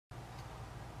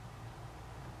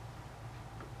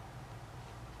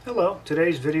Hello,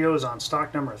 today's video is on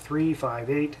stock number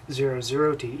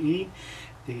 35800TE,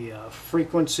 the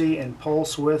frequency and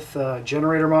pulse width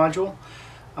generator module.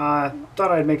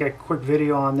 Thought I'd make a quick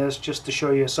video on this just to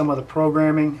show you some of the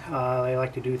programming. I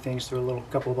like to do things through a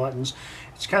couple of buttons.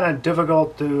 It's kind of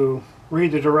difficult to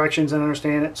read the directions and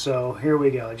understand it, so here we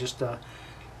go, just a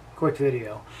quick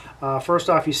video. First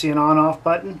off, you see an on-off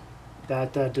button.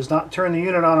 That does not turn the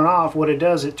unit on and off. What it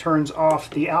does, it turns off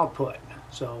the output.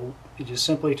 So you just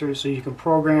simply turn, so you can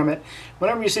program it.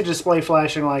 Whenever you see the display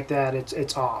flashing like that,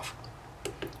 it's off.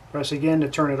 Press again to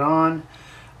turn it on.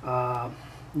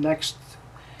 Next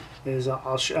is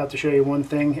I'll have to show you one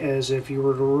thing, is if you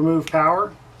were to remove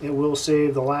power, it will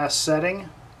save the last setting.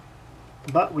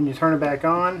 But when you turn it back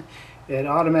on, it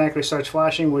automatically starts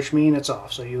flashing, which means it's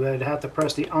off. So you would have to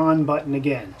press the on button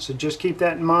again. So just keep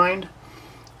that in mind.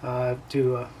 If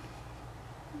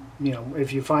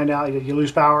you find out you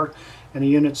lose power and the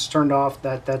unit's turned off,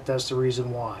 that's the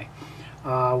reason why.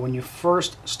 When you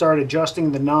first start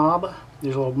adjusting the knob,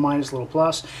 there's a little minus, a little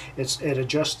plus. It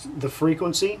adjusts the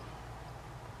frequency.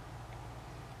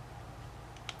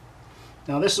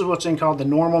 Now this is what's called the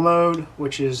normal mode,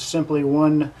 which is simply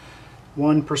 1%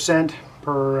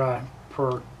 per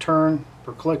turn,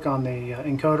 per click on the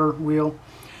encoder wheel.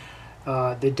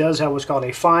 It does have what's called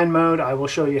a fine mode. I will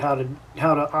show you how to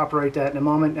operate that in a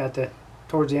moment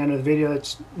towards the end of the video.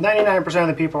 It's 99% of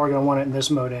the people are going to want it in this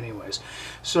mode anyways.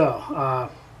 So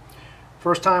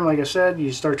first time, like I said,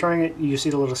 you start turning it, you see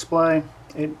the little display.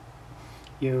 If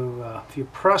you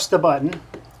press the button,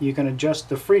 you can adjust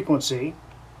the frequency,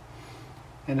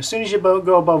 and as soon as you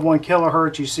go above 1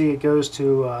 kilohertz, you see it goes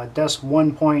to that's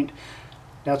 1.12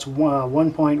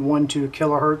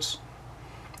 kilohertz.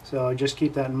 So just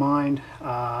keep that in mind.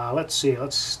 Let's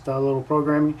start a little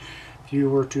programming. If you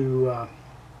were to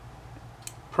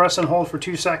press and hold for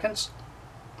 2 seconds,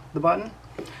 the button.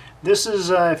 This is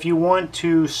if you want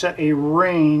to set a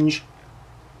range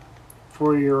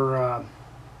for your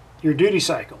duty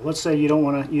cycle. Let's say you don't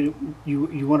want to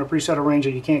you want to preset a range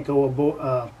that you can't go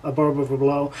above or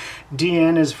below.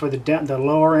 DN is for the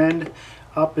lower end.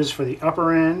 Up is for the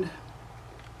upper end.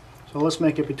 So let's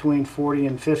make it between 40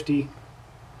 and 50%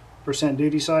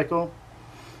 duty cycle.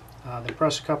 Then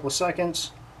press a couple of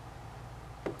seconds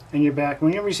and you're back.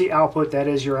 Whenever you see output, that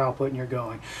is your output and you're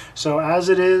going. So as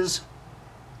it is,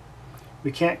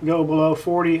 we can't go below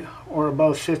 40 or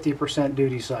above 50%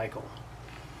 duty cycle.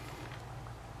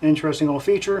 Interesting little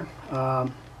feature.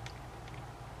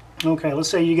 Okay, let's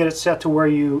say you get it set to where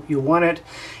you want it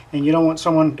and you don't want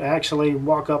someone to actually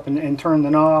walk up and turn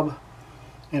the knob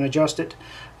and adjust it.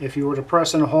 If you were to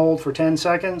press and hold for 10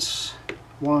 seconds,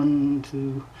 1,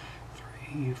 2,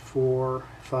 3, 4,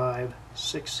 5,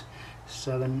 6,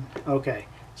 7, okay,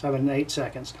 7 to 8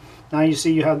 seconds. Now you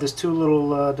see you have this two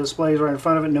little displays right in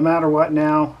front of it. No matter what,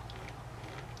 now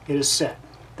it is set.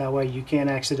 That way you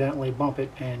can't accidentally bump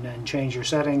it and change your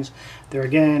settings. There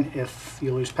again, if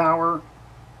you lose power,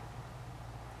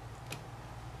 it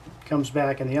comes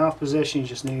back in the off position, you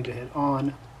just need to hit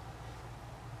on.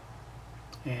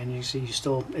 And you see it's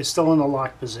still in the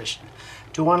locked position.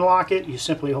 To unlock it, you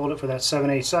simply hold it for that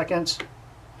 7-8 seconds.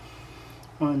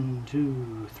 1,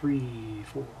 2, 3,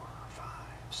 4, 5,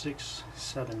 6,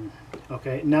 7.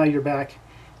 Okay, now you're back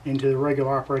into the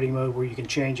regular operating mode where you can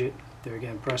change it. There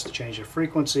again, press to change the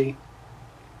frequency.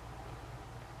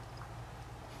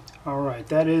 Alright,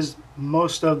 that is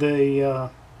most of the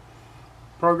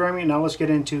programming. Now let's get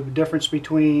into the difference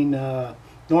between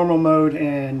normal mode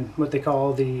and what they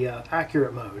call the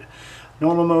accurate mode.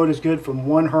 Normal mode is good from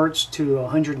 1 Hertz to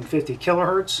 150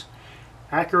 kilohertz.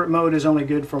 Accurate mode is only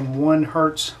good from 1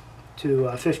 Hertz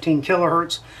to 15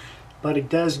 kilohertz, but it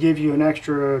does give you an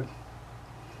extra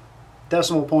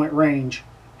decimal point range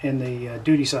in the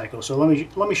duty cycle. So let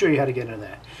me show you how to get into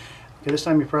that. Okay, this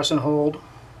time you press and hold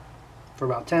for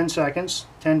about 10 seconds,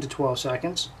 10 to 12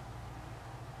 seconds.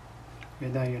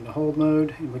 And now you're in the hold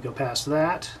mode, and we go past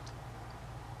that.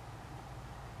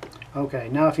 Okay,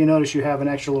 now if you notice, you have an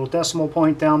extra little decimal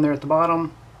point down there at the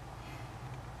bottom.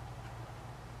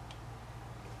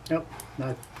 Yep,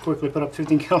 I quickly put up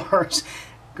 15 kilohertz,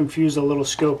 confused a little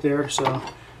scope there. So,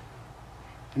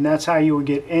 and that's how you would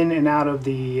get in and out of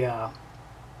the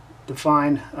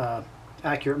fine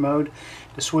accurate mode.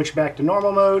 To switch back to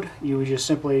normal mode, you would just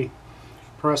simply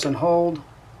press and hold.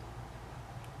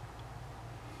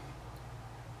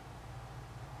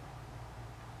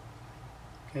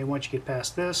 Okay, once you get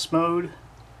past this mode,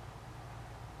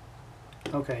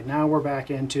 okay, now we're back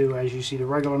into, as you see, the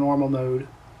regular normal mode.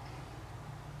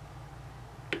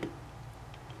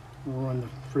 We'll run the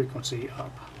frequency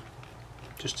up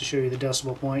just to show you the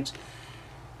decimal points.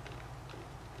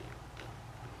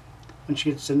 Once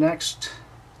you get to the next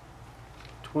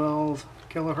 12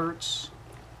 kilohertz,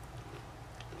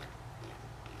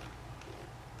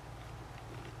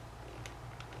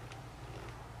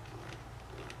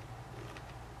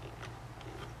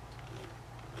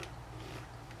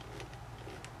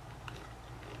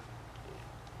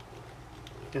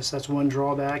 guess that's one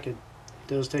drawback. It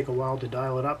does take a while to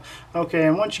dial it up. Okay,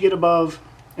 and once you get above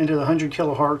into the 100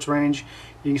 kilohertz range,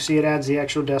 you can see it adds the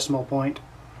extra decimal point,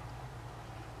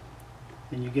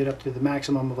 and you get up to the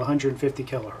maximum of 150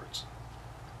 kilohertz.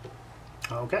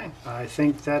 Okay, I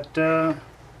think that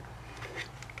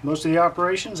most of the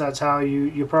operations, that's how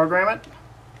you program it.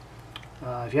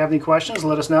 If you have any questions,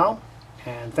 let us know,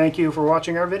 and thank you for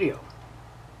watching our video.